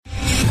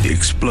the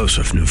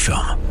explosive new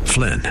film,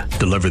 Flynn,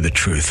 Deliver the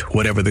Truth,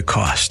 Whatever the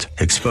Cost,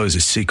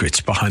 exposes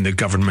secrets behind the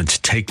government's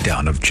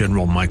takedown of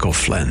General Michael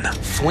Flynn.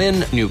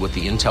 Flynn knew what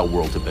the intel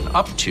world had been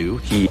up to.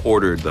 He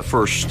ordered the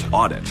first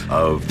audit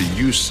of the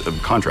use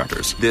of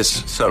contractors.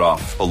 This set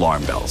off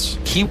alarm bells.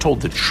 He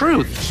told the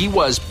truth. He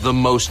was the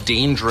most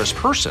dangerous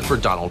person for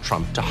Donald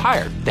Trump to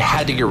hire. They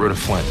had to get rid of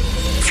Flynn.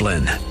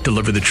 Flynn,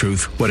 Deliver the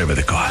Truth, Whatever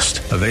the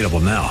Cost. Available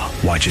now.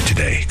 Watch it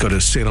today. Go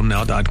to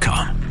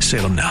salemnow.com.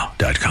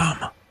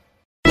 salemnow.com.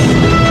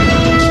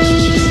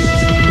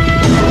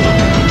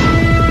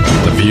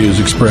 The views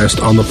expressed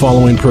on the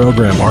following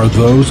program are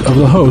those of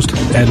the host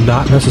and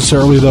not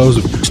necessarily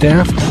those of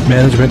staff,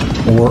 management,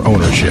 or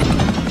ownership.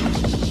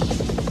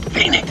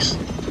 Phoenix.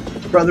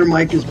 Brother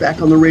Mike is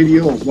back on the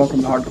radio.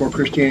 Welcome to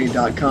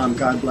HardcoreChristianity.com.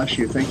 God bless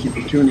you. Thank you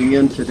for tuning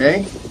in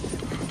today.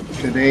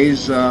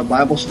 Today's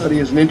Bible study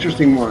is an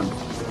interesting one.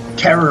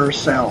 Terror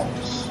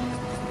cells.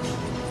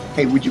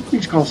 Hey, would you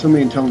please call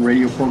somebody and tell them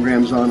radio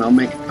program's on? I'll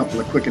make a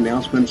couple of quick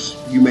announcements.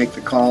 You make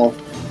the call.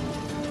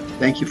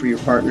 Thank you for your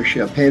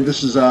partnership. Hey,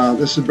 this is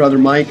Brother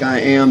Mike. I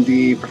am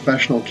the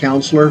professional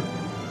counselor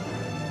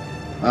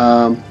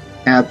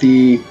at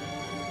the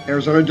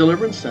Arizona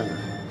Deliverance Center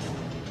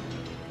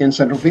in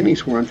Central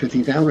Phoenix. We're on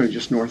 15th Avenue,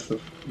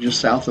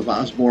 just south of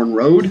Osborne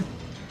Road.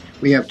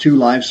 We have 2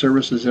 live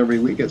services every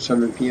week at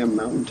 7 p.m.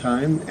 Mountain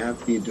Time at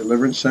the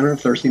Deliverance Center,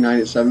 Thursday night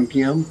at 7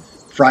 p.m.,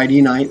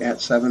 Friday night at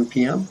 7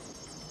 p.m.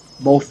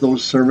 Both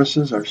those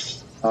services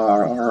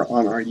are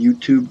on our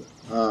YouTube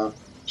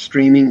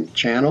streaming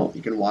channel.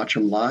 You can watch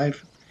them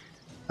live.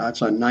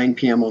 It's on 9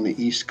 p.m. on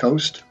the East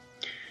Coast.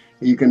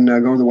 You can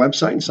go to the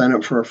website and sign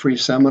up for a free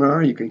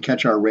seminar. You can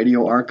catch our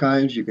radio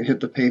archives. You can hit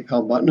the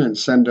PayPal button and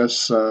send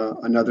us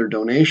another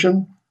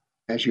donation,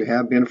 as you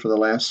have been for the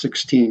last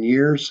 16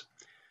 years.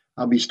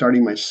 I'll be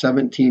starting my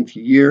 17th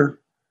year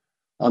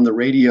on the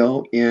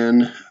radio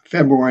in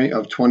February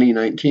of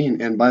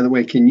 2019. And by the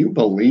way, can you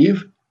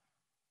believe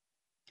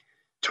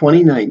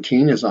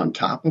 2019 is on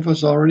top of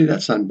us already?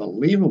 That's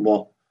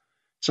unbelievable.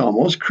 It's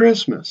almost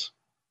Christmas.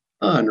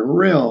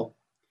 Unreal.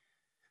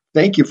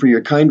 Thank you for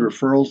your kind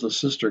referrals to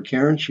Sister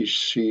Karen.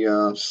 She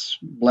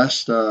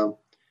blessed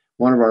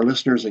one of our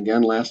listeners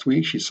again last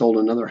week. She sold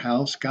another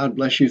house. God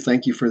bless you.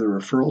 Thank you for the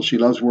referral. She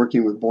loves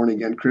working with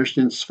born-again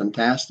Christians.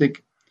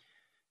 Fantastic.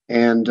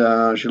 And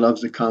she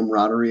loves the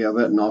camaraderie of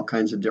it and all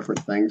kinds of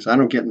different things. I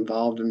don't get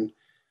involved in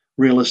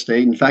real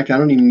estate. In fact, I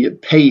don't even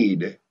get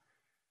paid.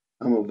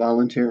 I'm a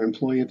volunteer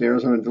employee at the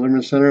Arizona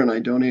Deliverance Center, and I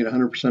donate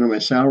 100% of my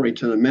salary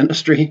to the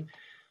ministry.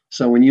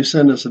 So when you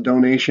send us a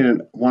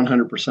donation,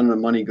 100% of the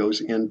money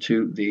goes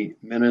into the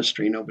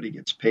ministry. Nobody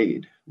gets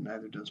paid.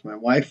 Neither does my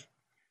wife.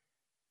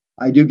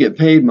 I do get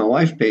paid. My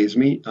wife pays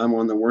me. I'm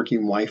on the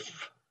Working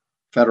Wife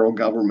federal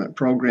government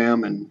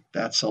program, and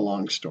that's a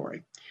long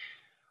story.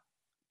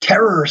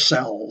 Terror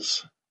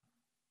cells.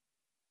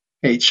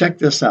 Hey, check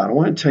this out. I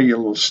want to tell you a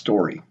little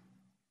story.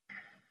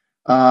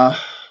 I'm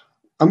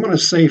going to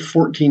say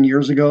 14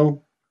 years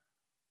ago,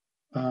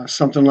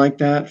 something like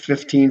that,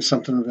 15,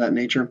 something of that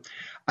nature.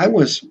 I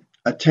was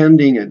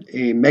attending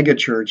a mega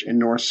church in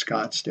North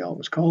Scottsdale. It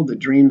was called the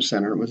Dream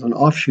Center. It was an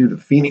offshoot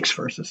of Phoenix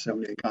First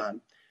Assembly of God.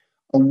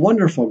 A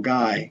wonderful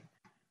guy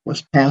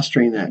was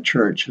pastoring that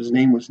church. His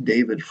name was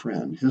David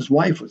Friend. His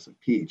wife was a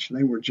peach.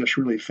 They were just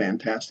really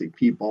fantastic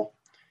people.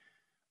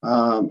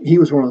 He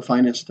was one of the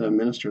finest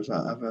ministers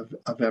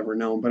I've ever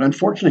known. But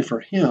unfortunately for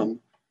him,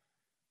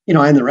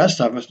 and the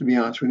rest of us, to be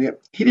honest with you,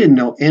 he didn't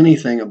know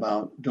anything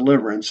about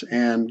deliverance.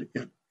 And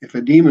if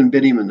a demon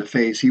bit him in the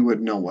face, he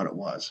wouldn't know what it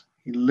was.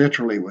 He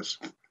literally was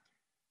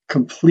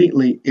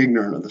completely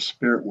ignorant of the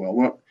spirit world.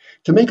 Well,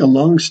 to make a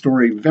long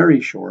story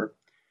very short,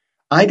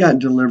 I got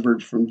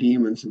delivered from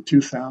demons in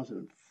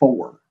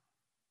 2004.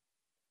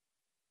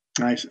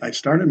 I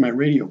started my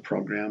radio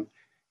program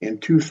in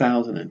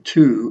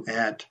 2002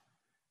 at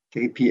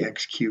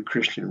KPXQ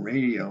Christian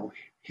Radio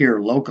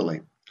here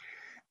locally.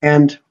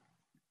 And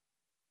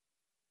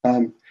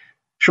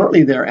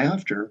shortly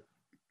thereafter,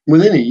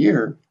 within a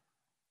year,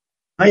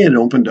 I had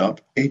opened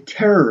up a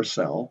terror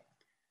cell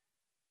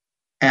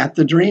at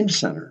the Dream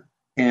Center.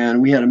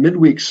 And we had a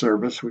midweek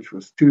service, which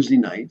was Tuesday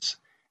nights.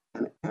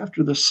 And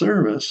after the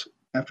service,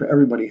 after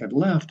everybody had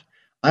left,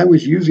 I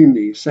was using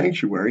the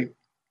sanctuary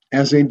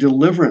as a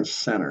deliverance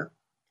center.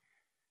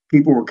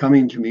 People were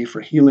coming to me for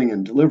healing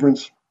and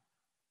deliverance.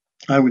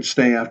 I would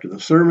stay after the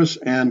service,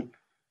 and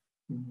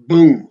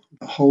boom,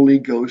 the Holy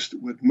Ghost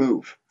would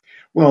move.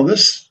 Well,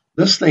 this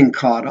thing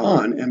caught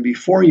on, and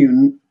before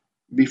you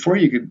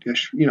could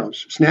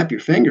snap your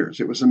fingers,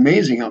 it was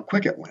amazing how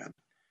quick it went.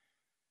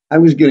 I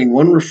was getting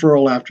one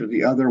referral after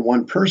the other.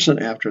 One person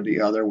after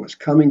the other was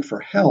coming for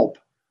help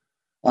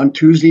on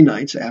Tuesday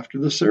nights after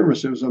the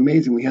service. It was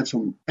amazing. We had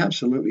some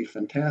absolutely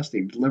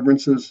fantastic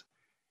deliverances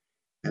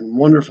and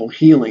wonderful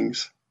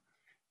healings,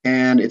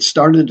 and it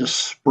started to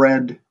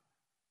spread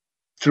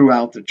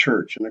throughout the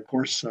church. And of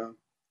course,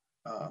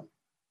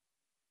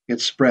 it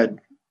spread,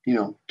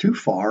 too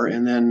far.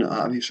 And then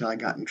obviously I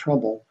got in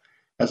trouble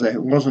as I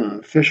wasn't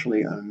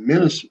officially a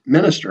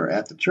minister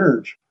at the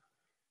church.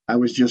 I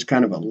was just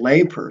kind of a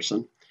lay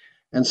person.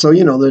 And so,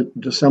 the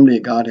Assembly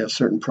of God has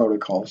certain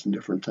protocols and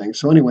different things.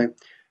 So anyway,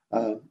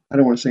 I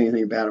don't want to say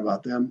anything bad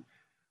about them.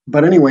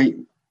 But anyway,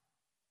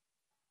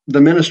 the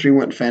ministry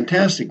went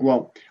fantastic.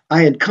 Well,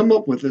 I had come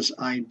up with this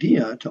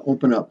idea to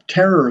open up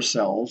terror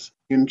cells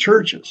in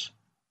churches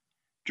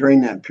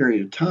during that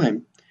period of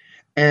time.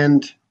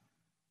 And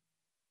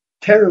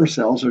terror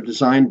cells are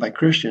designed by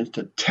Christians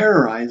to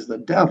terrorize the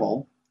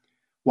devil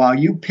while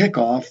you pick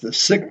off the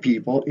sick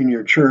people in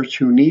your church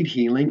who need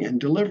healing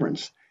and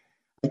deliverance.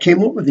 I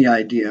came up with the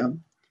idea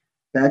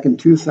back in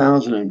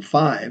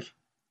 2005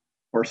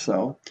 or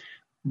so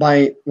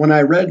when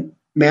I read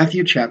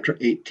Matthew chapter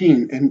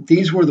 18, and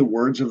these were the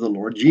words of the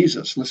Lord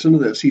Jesus. Listen to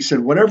this. He said,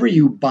 "Whatever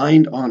you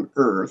bind on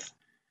earth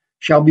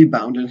shall be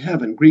bound in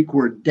heaven." Greek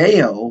word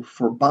deo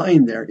for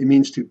bind there, it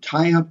means to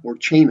tie up or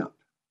chain up.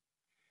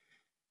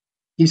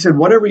 He said,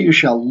 "Whatever you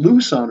shall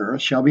loose on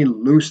earth shall be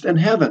loosed in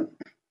heaven."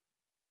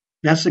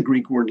 That's the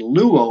Greek word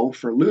luo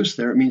for loose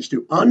there. It means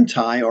to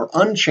untie or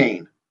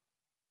unchain.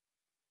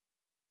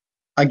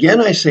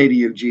 Again, I say to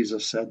you,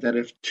 Jesus said, that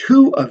if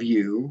two of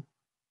you,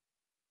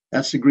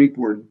 that's the Greek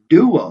word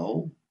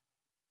duo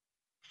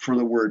for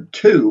the word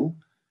two,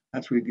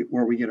 that's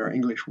where we get our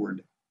English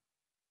word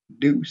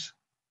deuce.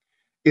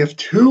 If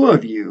two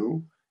of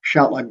you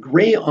shall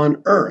agree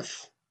on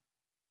earth,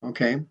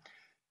 okay,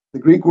 the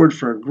Greek word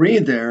for agree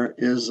there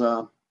is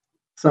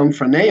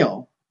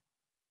symphoneo.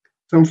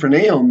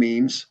 Symphoneo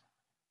means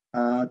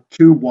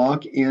to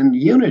walk in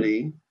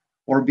unity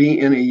or be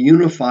in a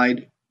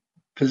unified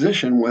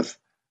position with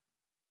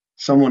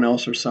someone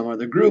else or some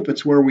other group.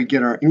 It's where we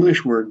get our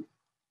English word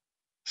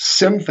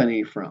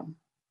symphony from.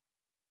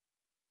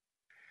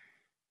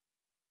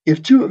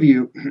 If two of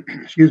you,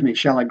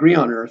 shall agree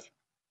on earth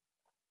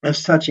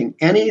as touching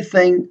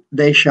anything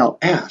they shall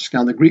ask.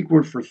 Now the Greek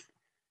word for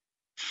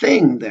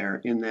thing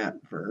there in that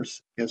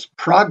verse is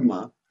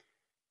pragma,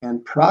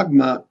 and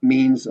pragma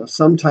means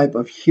some type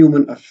of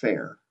human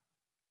affair,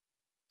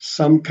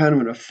 some kind of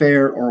an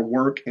affair or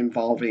work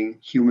involving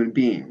human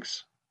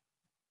beings.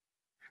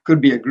 Could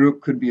be a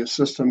group, could be a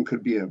system,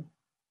 could be an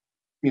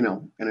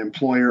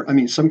employer. I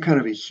mean, some kind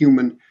of a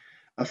human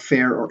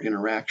affair or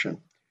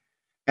interaction.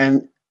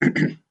 And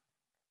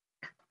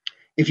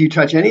if you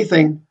touch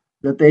anything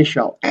that they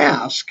shall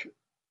ask,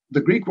 the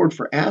Greek word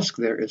for ask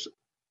there is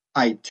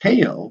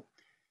aiteo,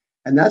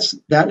 and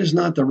that is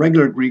not the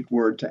regular Greek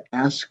word to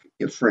ask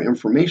for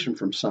information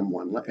from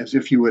someone, as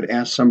if you would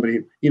ask somebody,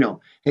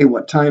 hey,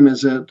 what time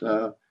is it?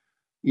 Are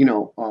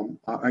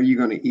you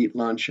going to eat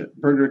lunch at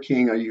Burger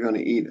King? Are you going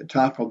to eat at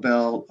Taco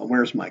Bell?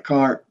 Where's my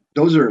car?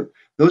 Those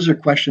are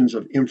questions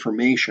of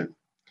information.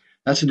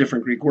 That's a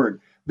different Greek word.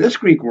 This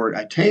Greek word,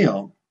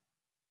 aiteo,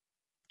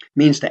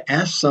 means to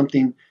ask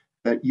something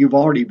that you've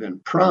already been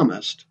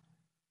promised,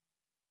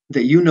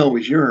 that you know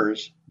is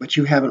yours, but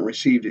you haven't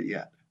received it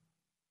yet.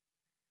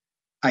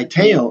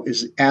 Aiteo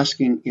is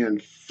asking in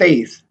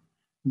faith,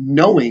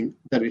 knowing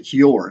that it's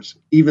yours,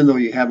 even though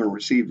you haven't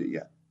received it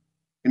yet.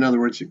 In other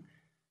words,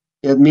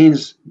 it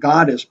means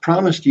God has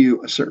promised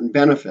you a certain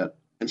benefit,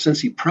 and since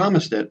He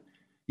promised it,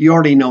 you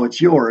already know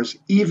it's yours,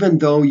 even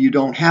though you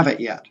don't have it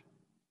yet.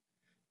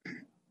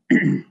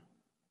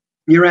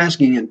 You're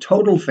asking in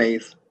total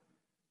faith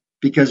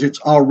because it's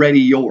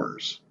already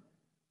yours.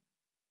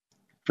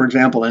 For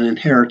example, an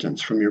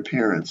inheritance from your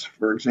parents.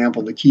 For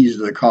example, the keys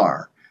to the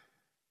car.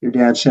 Your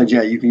dad said,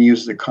 yeah, you can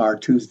use the car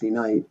Tuesday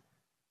night,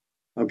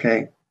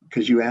 okay,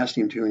 because you asked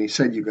him to, and he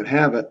said you could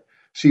have it.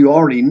 So you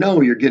already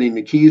know you're getting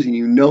the keys, and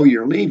you know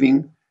you're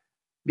leaving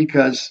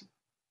because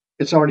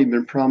it's already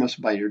been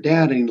promised by your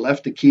dad, and he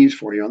left the keys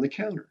for you on the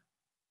counter,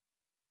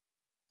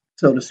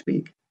 so to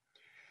speak.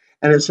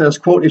 And it says,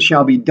 quote, "It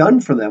shall be done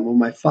for them of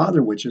my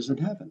Father which is in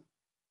heaven.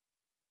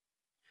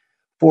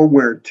 For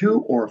where 2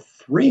 or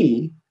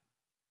 3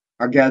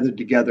 are gathered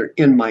together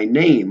in my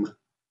name."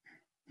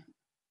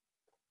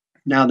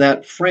 Now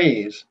that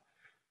phrase,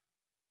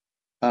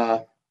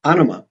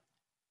 anima,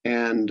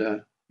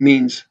 and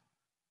means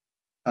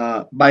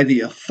by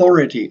the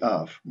authority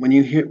of. When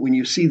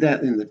you see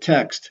that in the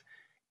text,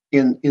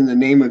 in the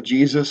name of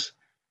Jesus,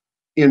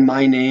 in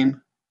my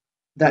name,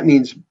 that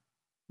means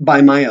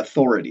by my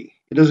authority.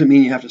 It doesn't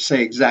mean you have to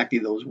say exactly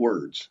those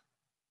words.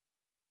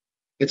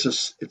 It's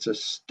a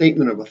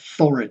statement of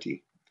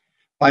authority.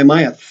 By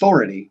my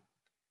authority,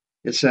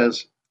 it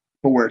says,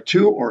 for where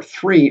 2 or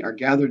 3 are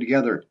gathered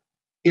together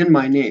in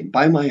my name,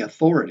 by my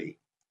authority,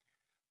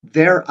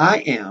 there I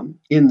am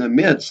in the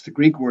midst. The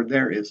Greek word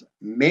there is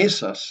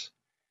mesos.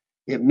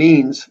 It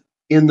means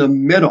in the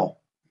middle.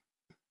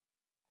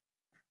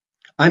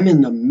 I'm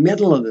in the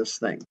middle of this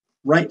thing,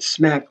 right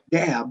smack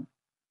dab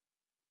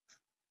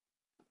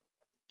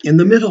in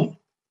the middle.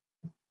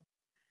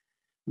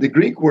 The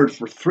Greek word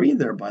for 3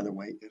 there, by the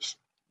way, is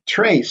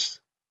tres,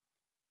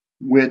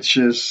 which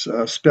is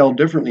spelled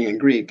differently in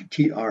Greek,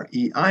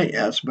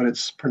 T-R-E-I-S, but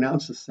it's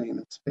pronounced the same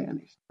in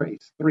Spanish,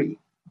 tres, 3.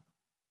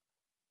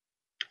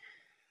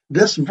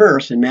 This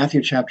verse in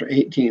Matthew chapter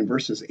 18,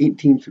 verses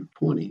 18 through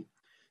 20,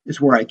 is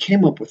where I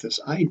came up with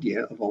this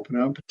idea of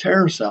opening up a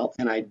terror cell,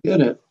 and I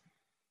did it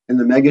in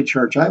the mega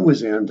church I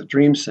was in, the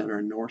Dream Center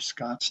in North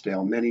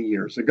Scottsdale, many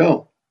years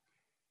ago.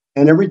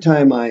 And every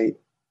time I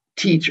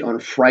teach on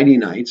Friday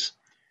nights,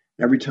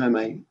 every time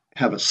I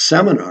have a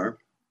seminar,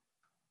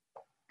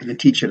 and I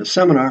teach at a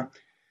seminar,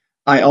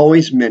 I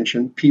always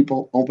mention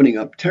people opening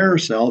up terror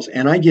cells,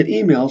 and I get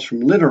emails from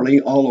literally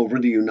all over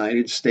the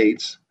United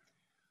States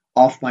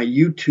off my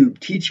YouTube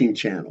teaching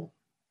channel.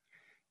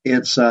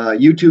 It's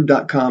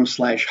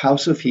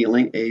youtube.com/House of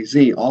Healing AZ.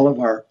 All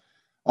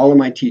of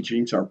my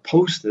teachings are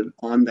posted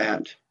on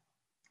that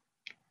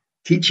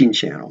teaching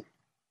channel.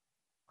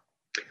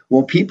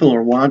 Well, people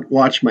are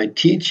watch my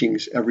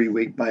teachings every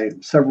week. By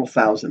several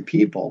thousand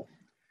people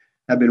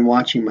have been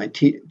watching my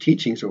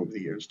teachings over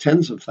the years,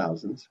 tens of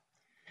thousands.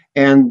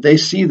 And they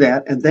see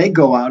that, and they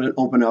go out and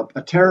open up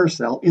a terror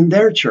cell in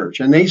their church,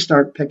 and they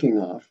start picking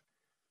off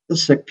the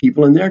sick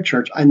people in their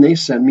church, and they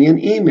send me an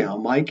email,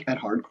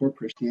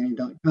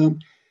 mike@hardcorechristianity.com.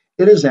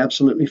 It is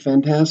absolutely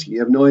fantastic.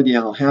 You have no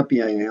idea how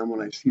happy I am when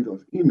I see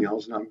those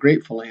emails, and how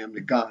grateful I am to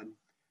God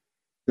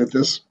that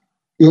this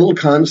little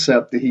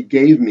concept that he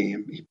gave me,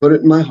 he put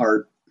it in my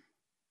heart.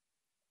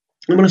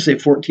 I'm going to say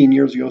 14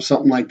 years ago,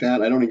 something like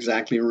that. I don't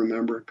exactly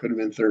remember. It could have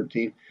been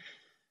 13.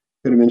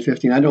 Could have been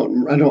 15. I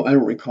don't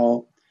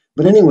recall.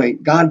 But anyway,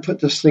 God put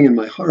this thing in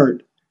my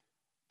heart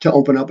to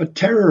open up a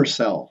terror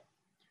cell,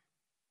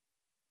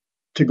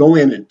 to go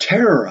in and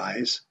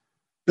terrorize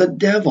the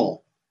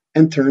devil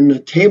and turn the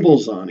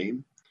tables on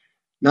him.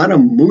 Not a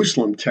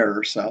Muslim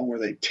terror cell where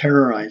they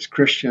terrorize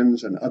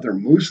Christians and other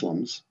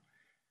Muslims.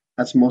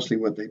 That's mostly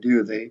what they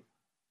do.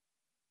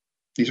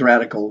 These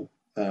radical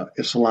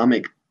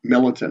Islamic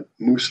militant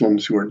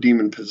Muslims who are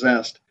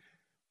demon-possessed,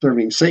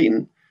 serving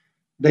Satan,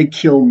 they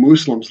kill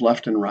Muslims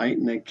left and right,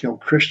 and they kill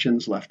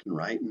Christians left and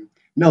right. And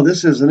no,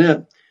 this isn't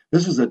it.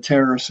 This is a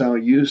terror cell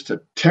used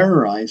to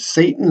terrorize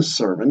Satan's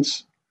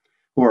servants,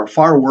 who are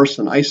far worse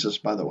than ISIS,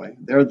 by the way.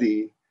 They're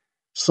the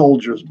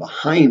soldiers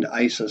behind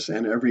ISIS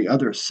and every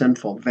other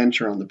sinful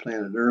venture on the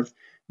planet Earth.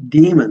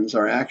 Demons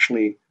are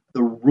actually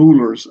the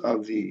rulers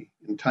of the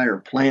entire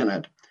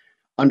planet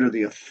under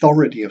the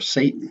authority of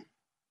Satan.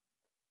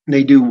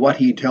 They do what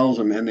he tells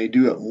them, and they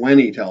do it when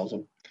he tells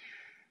them.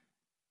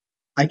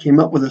 I came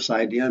up with this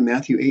idea in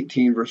Matthew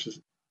 18, verses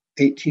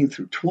 18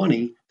 through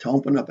 20, to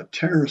open up a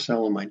terror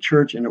cell in my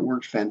church, and it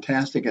worked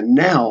fantastic. And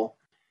now,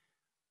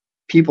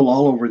 people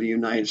all over the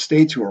United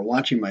States who are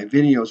watching my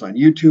videos on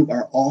YouTube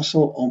are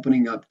also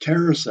opening up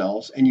terror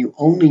cells, and you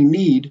only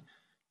need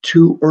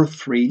 2 or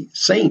 3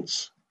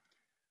 saints.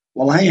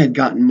 Well, I had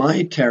gotten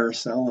my terror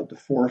cell up to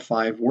 4 or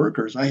 5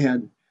 workers. I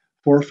had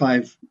 4 or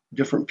 5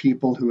 different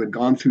people who had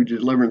gone through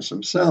deliverance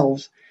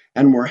themselves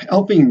and were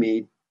helping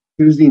me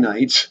Tuesday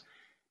nights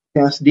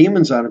cast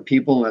demons out of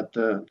people at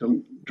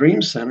the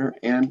Dream Center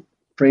and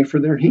pray for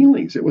their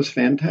healings. It was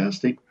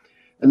fantastic.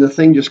 And the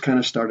thing just kind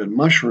of started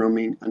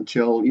mushrooming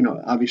until,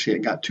 obviously it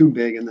got too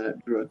big, and then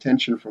it drew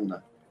attention from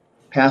the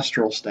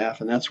pastoral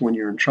staff, and that's when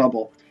you're in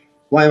trouble.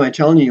 Why am I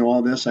telling you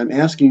all this? I'm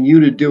asking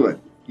you to do it.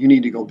 You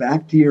need to go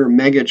back to your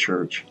mega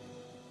church,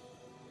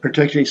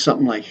 particularly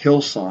something like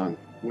Hillsong,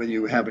 where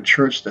you have a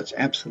church that's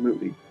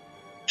absolutely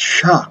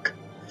chock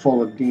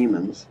full of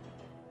demons.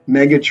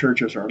 Mega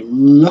churches are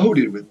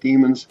loaded with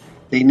demons.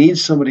 They need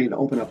somebody to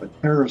open up a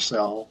terror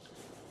cell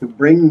to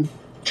bring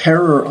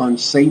terror on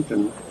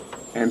Satan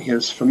and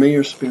his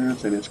familiar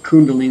spirits and his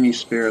kundalini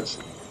spirits.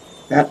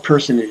 That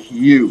person is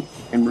you.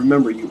 And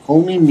remember, you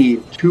only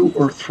need 2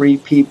 or 3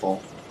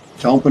 people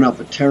to open up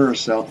a terror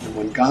cell. And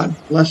when God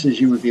blesses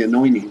you with the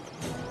anointing,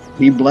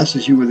 he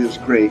blesses you with his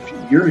grace,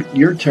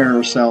 your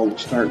terror cell will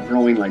start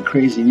growing like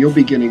crazy, and you'll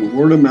be getting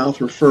word-of-mouth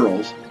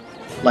referrals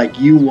like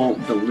you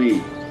won't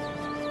believe.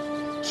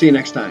 See you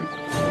next time.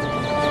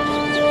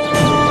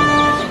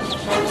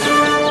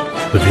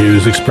 The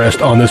views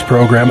expressed on this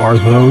program are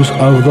those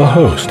of the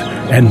host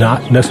and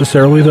not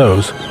necessarily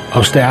those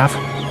of staff,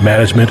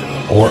 management,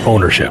 or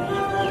ownership.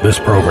 This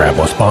program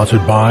was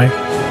sponsored by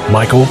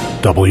Michael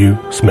W.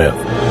 Smith.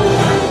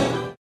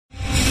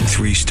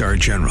 3-star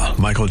General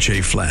Michael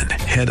J. Flynn,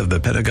 head of the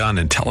Pentagon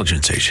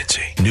Intelligence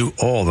Agency, knew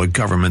all the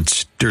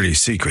government's dirty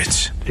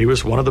secrets. He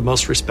was one of the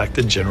most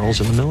respected generals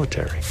in the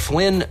military.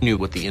 Flynn knew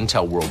what the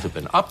intel world had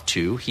been up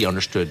to. He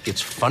understood its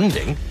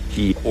funding.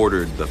 He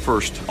ordered the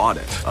first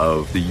audit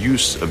of the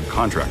use of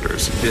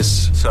contractors.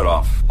 This set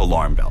off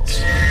alarm bells.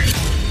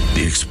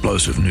 The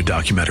explosive new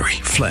documentary,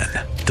 Flynn,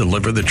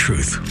 Deliver the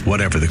Truth,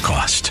 Whatever the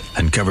Cost,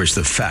 uncovers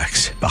the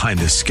facts behind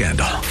this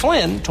scandal.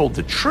 Flynn told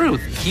the truth.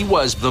 He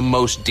was the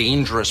most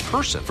dangerous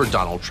person for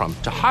Donald Trump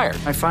to hire.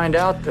 I find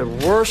out the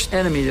worst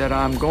enemy that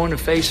I'm going to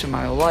face in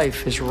my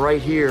life is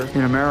right here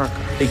in America.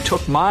 They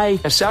took my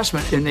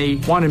assessment and they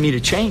wanted me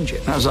to change it.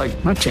 And I was like,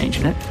 I'm not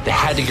changing it. They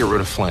had to get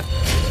rid of Flynn.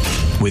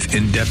 With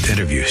in-depth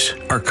interviews,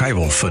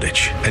 archival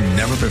footage, and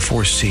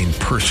never-before-seen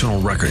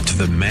personal records of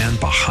the man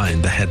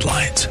behind the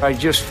headlines. I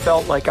just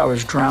felt like I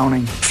was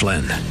drowning.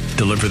 Flynn,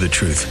 Deliver the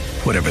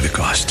Truth, Whatever the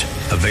Cost.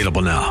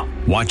 Available now.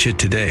 Watch it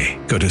today.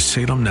 Go to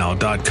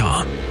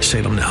salemnow.com.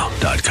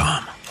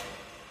 salemnow.com.